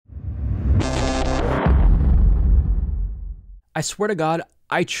I swear to God,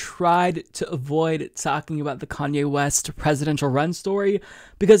 I tried to avoid talking about the Kanye West presidential run story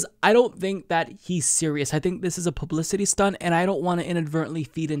because I don't think that he's serious. I think this is a publicity stunt, and I don't want to inadvertently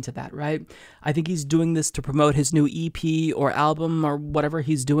feed into that, right? I think he's doing this to promote his new EP or album or whatever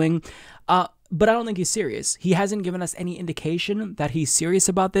he's doing. But I don't think he's serious. He hasn't given us any indication that he's serious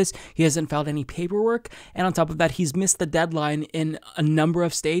about this. He hasn't filed any paperwork. And on top of that, he's missed the deadline in a number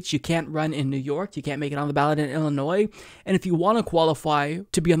of states. You can't run in New York. You can't make it on the ballot in Illinois. And if you want to qualify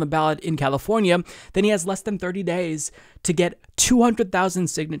to be on the ballot in California, then he has less than 30 days to get 200,000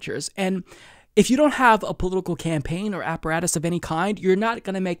 signatures. And if you don't have a political campaign or apparatus of any kind, you're not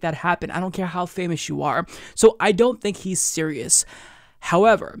going to make that happen. I don't care how famous you are. So I don't think he's serious.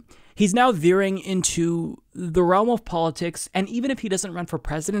 However, he's now veering into the realm of politics, and even if he doesn't run for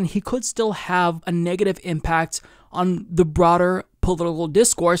president, he could still have a negative impact on the broader political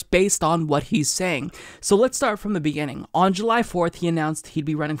discourse based on what he's saying. So let's start from the beginning. On July 4th, he announced he'd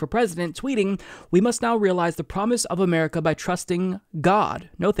be running for president, tweeting, "We must now realize the promise of America by trusting God.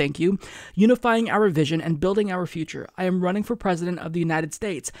 No thank you. Unifying our vision and building our future. I am running for president of the United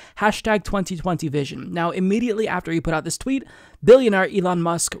States. Hashtag 2020 vision." Now, immediately after he put out this tweet, billionaire Elon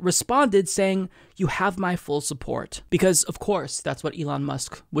Musk responded saying, "You have my full support." Because, of course, that's what Elon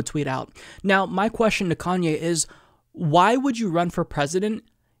Musk would tweet out. Now, my question to Kanye is, why would you run for president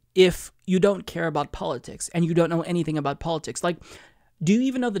if you don't care about politics and you don't know anything about politics? Like, do you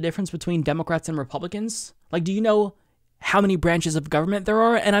even know the difference between Democrats and Republicans? Like, do you know how many branches of government there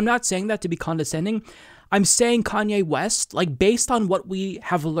are? And I'm not saying that to be condescending. I'm saying Kanye West, like, based on what we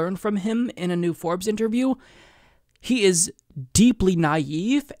have learned from him in a new Forbes interview, he is deeply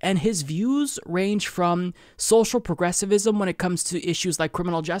naive, and his views range from social progressivism when it comes to issues like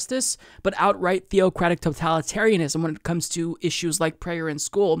criminal justice, but outright theocratic totalitarianism when it comes to issues like prayer in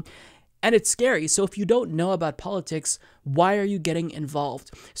school. And it's scary. So if you don't know about politics, why are you getting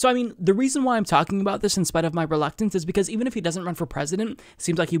involved? So, I mean, the reason why I'm talking about this in spite of my reluctance is because even if he doesn't run for president, it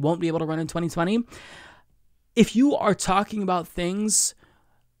seems like he won't be able to run in 2020. If you are talking about things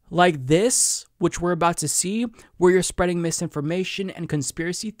like this, which we're about to see, where you're spreading misinformation and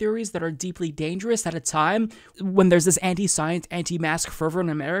conspiracy theories that are deeply dangerous at a time when there's this anti-science, anti-mask fervor in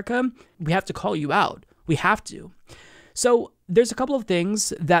America, we have to call you out. We have to. So there's a couple of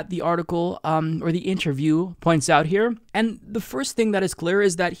things that the article or the interview points out here. And the first thing that is clear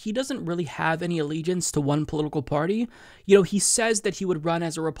is that he doesn't really have any allegiance to one political party. You know, he says that he would run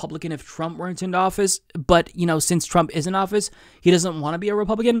as a Republican if Trump weren't in office. But, you know, since Trump is in office, he doesn't want to be a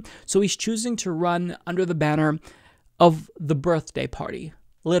Republican. So he's choosing to run under the banner of the birthday party,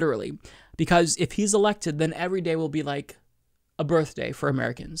 literally. Because if he's elected, then every day will be like a birthday for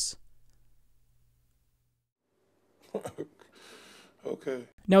Americans. Okay.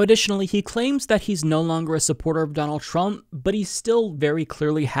 Now, additionally, he claims that he's no longer a supporter of Donald Trump, but he still very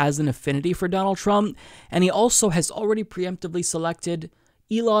clearly has an affinity for Donald Trump, and he also has already preemptively selected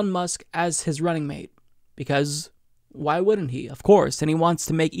Elon Musk as his running mate, because why wouldn't he? Of course, and he wants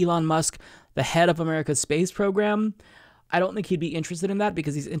to make Elon Musk the head of America's space program. I don't think he'd be interested in that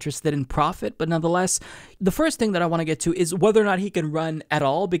because he's interested in profit, but nonetheless, the first thing that I want to get to is whether or not he can run at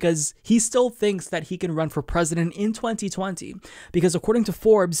all, because he still thinks that he can run for president in 2020, because according to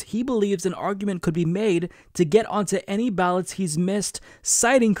Forbes, he believes an argument could be made to get onto any ballots he's missed,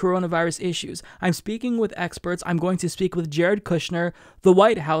 citing coronavirus issues. I'm speaking with experts. I'm going to speak with Jared Kushner, the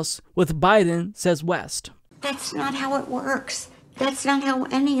White House, with Biden, says West. That's not how it works. That's not how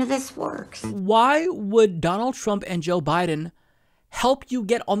any of this works. Why would Donald Trump and Joe Biden help you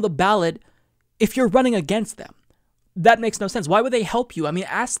get on the ballot if you're running against them? That makes no sense. Why would they help you? I mean,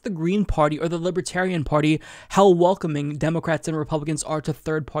 ask the Green Party or the Libertarian Party how welcoming Democrats and Republicans are to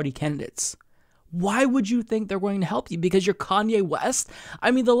third-party candidates. Why would you think they're going to help you? Because you're Kanye West?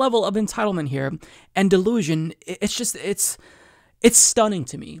 I mean, the level of entitlement here and delusion, it's stunning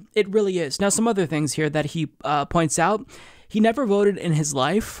to me. It really is. Now, some other things here that he points out. He never voted in his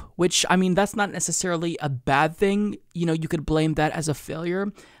life, which, I mean, that's not necessarily a bad thing. You know, you could blame that as a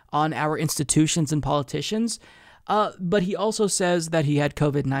failure on our institutions and politicians. But he also says that he had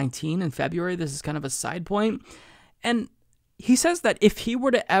COVID-19 in February. This is kind of a side point. And he says that if he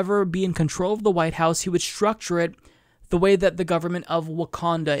were to ever be in control of the White House, he would structure it the way that the government of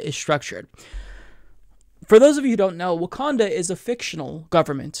Wakanda is structured. For those of you who don't know, Wakanda is a fictional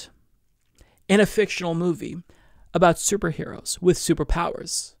government in a fictional movie about superheroes with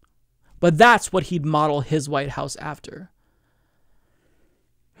superpowers. But that's what he'd model his White House after.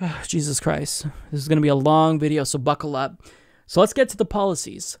 Jesus Christ. This is going to be a long video, so buckle up. So let's get to the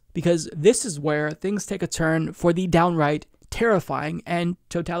policies, because this is where things take a turn for the downright terrifying and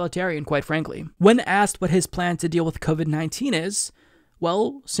totalitarian, quite frankly. When asked what his plan to deal with COVID-19 is,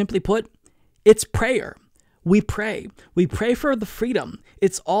 well, simply put, it's prayer. We pray. We pray for the freedom.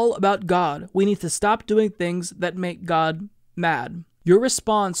 It's all about God. We need to stop doing things that make God mad. Your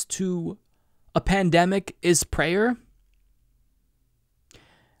response to a pandemic is prayer?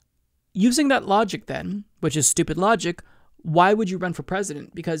 Using that logic then, which is stupid logic, why would you run for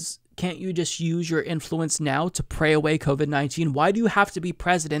president? Because can't you just use your influence now to pray away COVID-19? Why do you have to be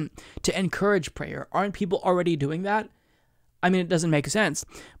president to encourage prayer? Aren't people already doing that? I mean, it doesn't make sense.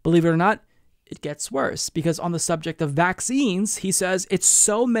 Believe it or not, it gets worse, because on the subject of vaccines, he says it's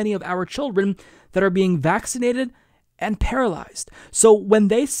so many of our children that are being vaccinated and paralyzed. So when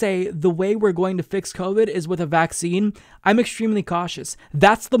they say the way we're going to fix COVID is with a vaccine, I'm extremely cautious.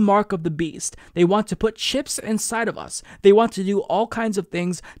 That's the mark of the beast. They want to put chips inside of us. They want to do all kinds of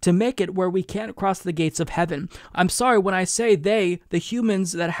things to make it where we can't cross the gates of heaven. I'm sorry when I say they, the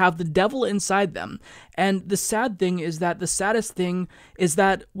humans that have the devil inside them. And the saddest thing is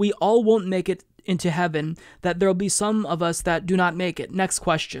that we all won't make it into heaven, that there'll be some of us that do not make it. Next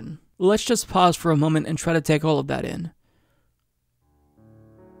question. Let's just pause for a moment and try to take all of that in.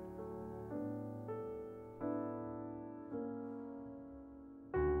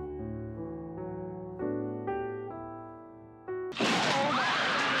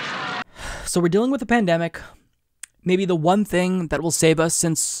 So we're dealing with a pandemic. Maybe the one thing that will save us,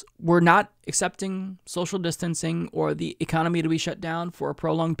 since we're not accepting social distancing or the economy to be shut down for a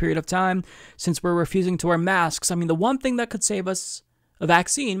prolonged period of time, since we're refusing to wear masks, I mean, the one thing that could save us, a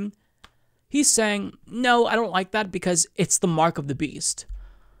vaccine. He's saying, no, I don't like that because it's the mark of the beast.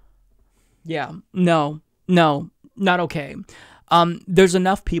 Yeah, no, not okay. There's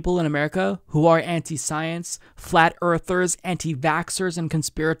enough people in America who are anti-science, flat earthers, anti-vaxxers, and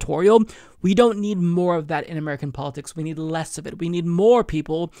conspiratorial. We don't need more of that in American politics. We need less of it. We need more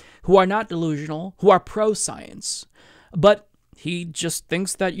people who are not delusional, who are pro-science. But he just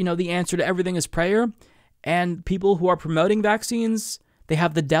thinks that, the answer to everything is prayer. And people who are promoting vaccines, they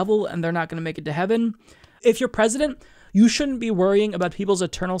have the devil and they're not going to make it to heaven. If you're president, you shouldn't be worrying about people's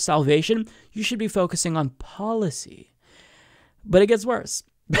eternal salvation. You should be focusing on policy. But it gets worse.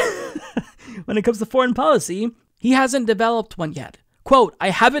 When it comes to foreign policy, he hasn't developed one yet. Quote, I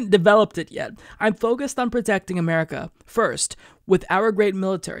haven't developed it yet. I'm focused on protecting America first. With our great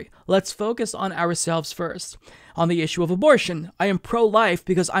military, let's focus on ourselves first. On the issue of abortion, I am pro-life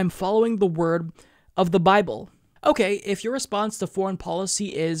because I'm following the word of the Bible. Okay, if your response to foreign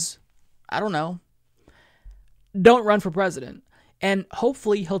policy is, I don't know, don't run for president. And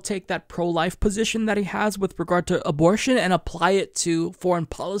hopefully he'll take that pro-life position that he has with regard to abortion and apply it to foreign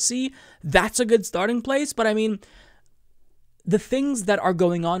policy. That's a good starting place. But I mean, the things that are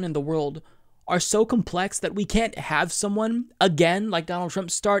going on in the world are so complex that we can't have someone, again, like Donald Trump,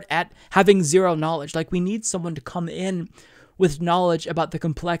 start at having zero knowledge. Like, we need someone to come in with knowledge about the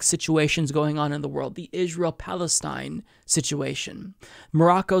complex situations going on in the world. The Israel-Palestine situation,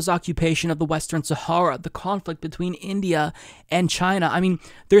 Morocco's occupation of the Western Sahara, the conflict between India and China. I mean,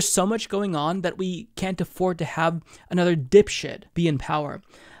 there's so much going on that we can't afford to have another dipshit be in power.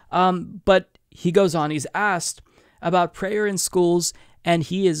 But he goes on, he's asked about prayer in schools, and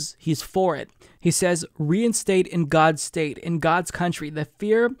he's for it. He says, reinstate in God's state, in God's country, the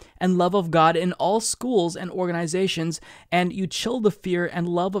fear and love of God in all schools and organizations, and you chill the fear and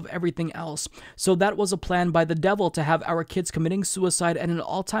love of everything else. So that was a plan by the devil to have our kids committing suicide at an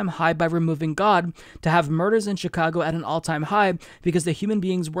all-time high by removing God, to have murders in Chicago at an all-time high because the human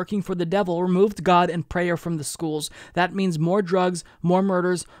beings working for the devil removed God and prayer from the schools. That means more drugs, more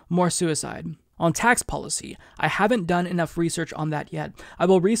murders, more suicide. On tax policy, I haven't done enough research on that yet. I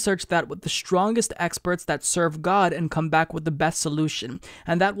will research that with the strongest experts that serve God and come back with the best solution.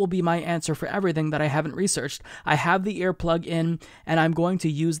 And that will be my answer for everything that I haven't researched. I have the earplug in, and I'm going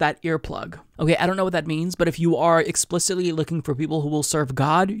to use that earplug. Okay, I don't know what that means, but if you are explicitly looking for people who will serve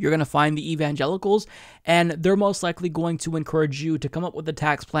God, you're going to find the evangelicals, and they're most likely going to encourage you to come up with a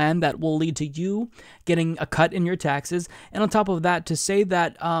tax plan that will lead to you getting a cut in your taxes. And on top of that, to say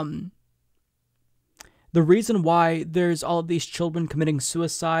that, the reason why there's all of these children committing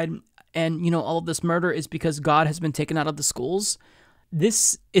suicide and, all of this murder is because God has been taken out of the schools.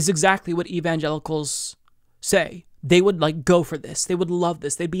 This is exactly what evangelicals say. They would go for this. They would love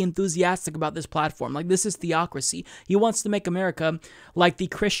this. They'd be enthusiastic about this platform. This is theocracy. He wants to make America like the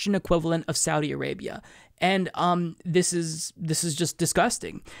Christian equivalent of Saudi Arabia. And this is just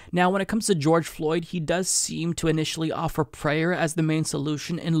disgusting. Now, when it comes to George Floyd, he does seem to initially offer prayer as the main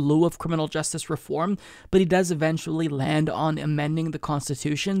solution in lieu of criminal justice reform, but he does eventually land on amending the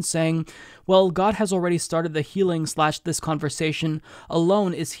Constitution, saying, well, God has already started the healing / this conversation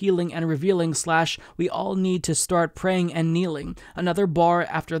alone is healing and revealing / we all need to start praying and kneeling. Another bar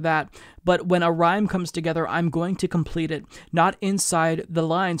after that. But when a rhyme comes together, I'm going to complete it, not inside the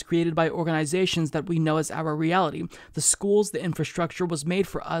lines created by organizations that we know as our reality. The schools, the infrastructure was made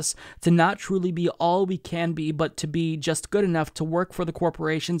for us to not truly be all we can be, but to be just good enough to work for the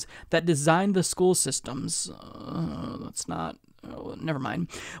corporations that design the school systems. That's not... Oh, never mind.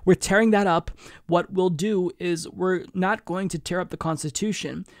 We're tearing that up. What we'll do is we're not going to tear up the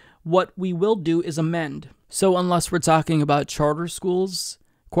Constitution. What we will do is amend. So unless we're talking about charter schools,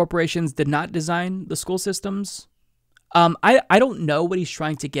 corporations did not design the school systems. I don't know what he's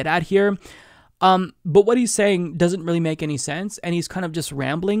trying to get at here. But what he's saying doesn't really make any sense, and he's kind of just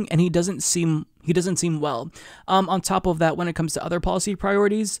rambling, and he doesn't seem well. On top of that, when it comes to other policy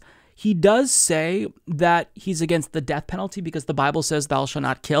priorities, he does say that he's against the death penalty because the Bible says thou shalt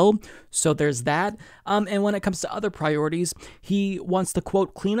not kill. So there's that. And when it comes to other priorities, he wants to,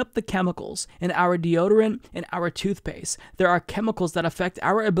 quote, clean up the chemicals in our deodorant and our toothpaste. There are chemicals that affect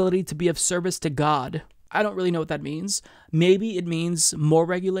our ability to be of service to God. I don't really know what that means. Maybe it means more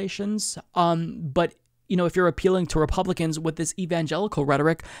regulations. But if you're appealing to Republicans with this evangelical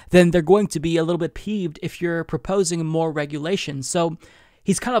rhetoric, then they're going to be a little bit peeved if you're proposing more regulation. So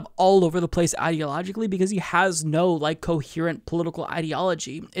he's kind of all over the place ideologically because he has no coherent political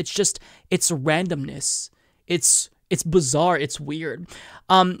ideology. It's randomness. It's bizarre. It's weird.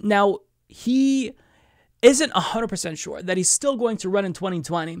 Now, he isn't 100% sure that he's still going to run in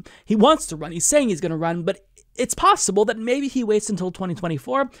 2020. He wants to run. He's saying he's going to run, but it's possible that maybe he waits until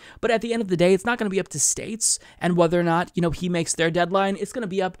 2024. But at the end of the day, it's not going to be up to states and whether or not, he makes their deadline. It's going to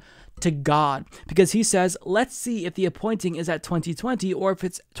be up to God, because he says, let's see if the appointing is at 2020 or if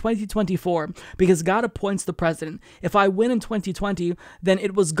it's 2024, because God appoints the president. If I win in 2020, then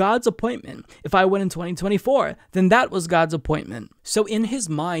it was God's appointment. If I win in 2024, then that was God's appointment. So in his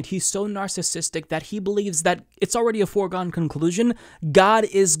mind, he's so narcissistic that he believes that it's already a foregone conclusion. God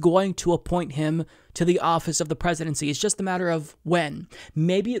is going to appoint him to the office of the presidency. It's just a matter of when.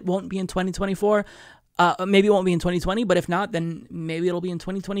 Maybe it won't be in 2024. Maybe it won't be in 2020, but if not, then maybe it'll be in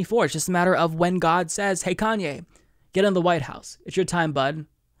 2024. It's just a matter of when God says, hey, Kanye, get in the White House. It's your time, bud.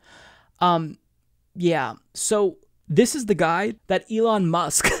 Yeah. So this is the guy that Elon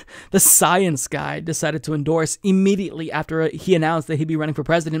Musk, the science guy, decided to endorse immediately after he announced that he'd be running for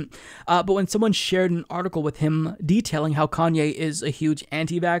president. But when someone shared an article with him detailing how Kanye is a huge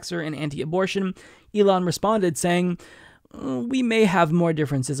anti-vaxxer and anti-abortion, Elon responded saying, we may have more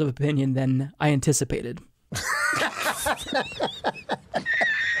differences of opinion than I anticipated.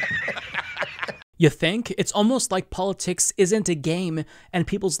 You think? It's almost like politics isn't a game and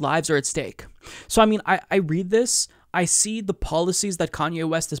people's lives are at stake. So, I read this, I see the policies that Kanye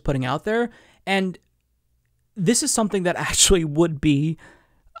West is putting out there, and this is something that actually would be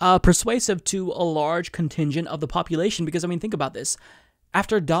persuasive to a large contingent of the population, because, think about this.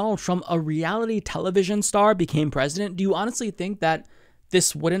 After Donald Trump, a reality television star, became president, do you honestly think that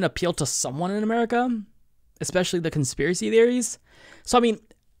this wouldn't appeal to someone in America? Especially the conspiracy theories? So,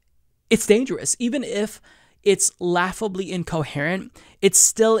 it's dangerous. Even if it's laughably incoherent, it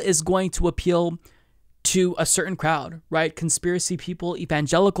still is going to appeal to a certain crowd, right? Conspiracy people,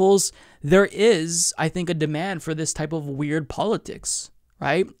 evangelicals. There is, I think, a demand for this type of weird politics,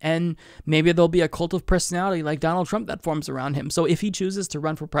 right? And maybe there'll be a cult of personality like Donald Trump that forms around him. So if he chooses to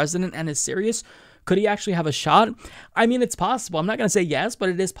run for president and is serious, could he actually have a shot? It's possible. I'm not going to say yes, but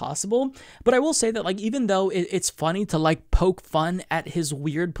it is possible. But I will say that, even though it's funny to, poke fun at his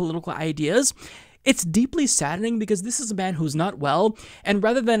weird political ideas, it's deeply saddening because this is a man who's not well. And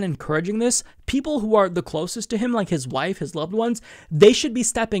rather than encouraging this, people who are the closest to him, like his wife, his loved ones, they should be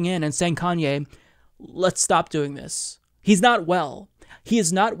stepping in and saying, Kanye, let's stop doing this. He's not well. He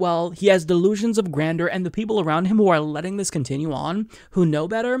is not well. He has delusions of grandeur, and the people around him who are letting this continue on, who know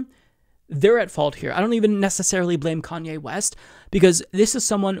better, they're at fault here. I don't even necessarily blame Kanye West, because this is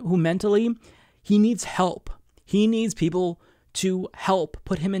someone who mentally, he needs help. He needs people to help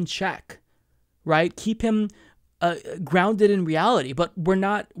put him in check, right? Keep him grounded in reality, but we're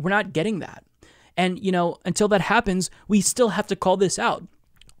not getting that. And, until that happens, we still have to call this out.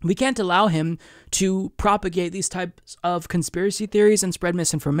 We can't allow him to propagate these types of conspiracy theories and spread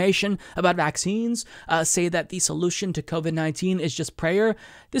misinformation about vaccines, say that the solution to COVID-19 is just prayer.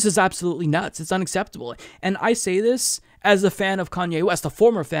 This is absolutely nuts. It's unacceptable. And I say this as a fan of Kanye West, a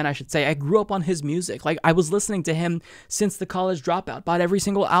former fan, I should say. I grew up on his music. Like, I was listening to him since The College Dropout, bought every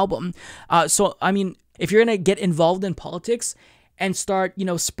single album. So, I mean, if you're going to get involved in politics and start,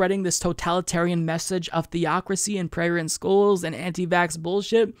 spreading this totalitarian message of theocracy and prayer in schools and anti-vax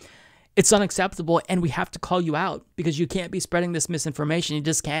bullshit, it's unacceptable, and we have to call you out because you can't be spreading this misinformation. You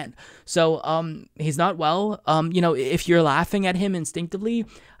just can't. So, he's not well. If you're laughing at him instinctively,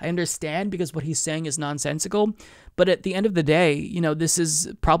 I understand because what he's saying is nonsensical. But at the end of the day, this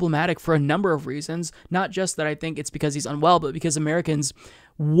is problematic for a number of reasons. Not just that I think it's because he's unwell, but because Americans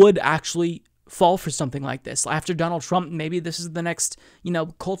would actually fall for something like this. After Donald Trump, maybe this is the next,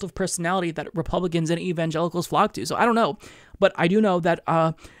 cult of personality that Republicans and evangelicals flock to. So I don't know. But I do know that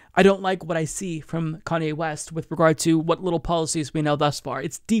I don't like what I see from Kanye West with regard to what little policies we know thus far.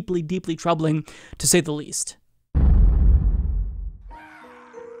 It's deeply, deeply troubling, to say the least.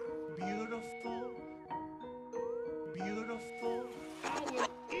 Beautiful, beautiful, I will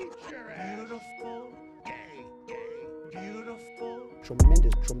eat your ass. Beautiful, gay, beautiful.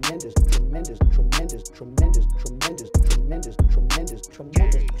 Tremendous, tremendous, tremendous, tremendous, tremendous, tremendous, tremendous, tremendous, tremendous,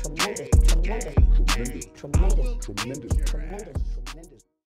 tremendous, tremendous, tremendous, tremendous, tremendous, tremendous.